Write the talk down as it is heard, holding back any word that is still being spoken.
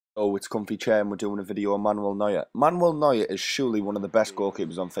Oh, it's Comfy Chair and we're doing a video on Manuel Neuer. Manuel Neuer is surely one of the best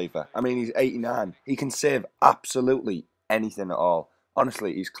goalkeepers on FIFA. I mean, he's 89. He can save absolutely anything at all.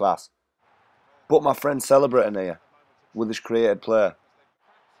 Honestly, he's class. But my friend's celebrating here with his created player.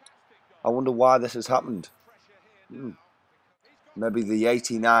 I wonder why this has happened. Maybe the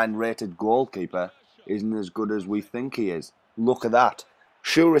 89 rated goalkeeper isn't as good as we think he is. Look at that.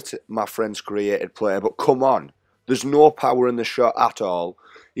 Sure, it's my friend's created player, but come on. There's no power in the shot at all.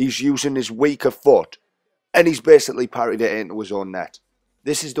 He's using his weaker foot, and he's basically parried it into his own net.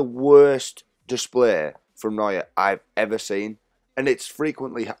 This is the worst display from Neuer I've ever seen, and it's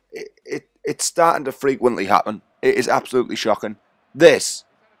starting to frequently happen. It is absolutely shocking. This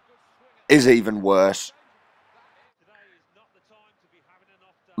is even worse.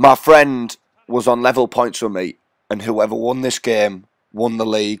 My friend was on level points with me, and whoever won this game won the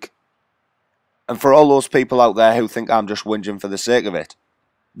league. And for all those people out there who think I'm just whinging for the sake of it,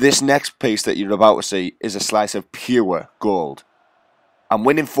 this next piece that you're about to see is a slice of pure gold. I'm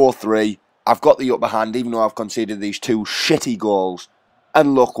winning 4-3. I've got the upper hand even though I've conceded these two shitty goals.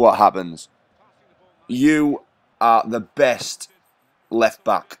 And look what happens. You are the best left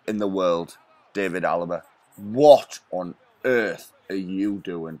back in the world, David Alaba. What on earth are you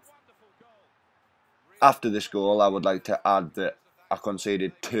doing? After this goal, I would like to add that I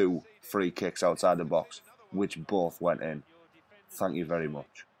conceded 2 free kicks outside the box, which both went in. Thank you very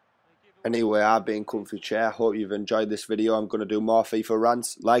much. Anyway, I've been Comfy Chair. Hope you've enjoyed this video. I'm going to do more FIFA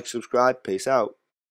rants. Like, subscribe. Peace out.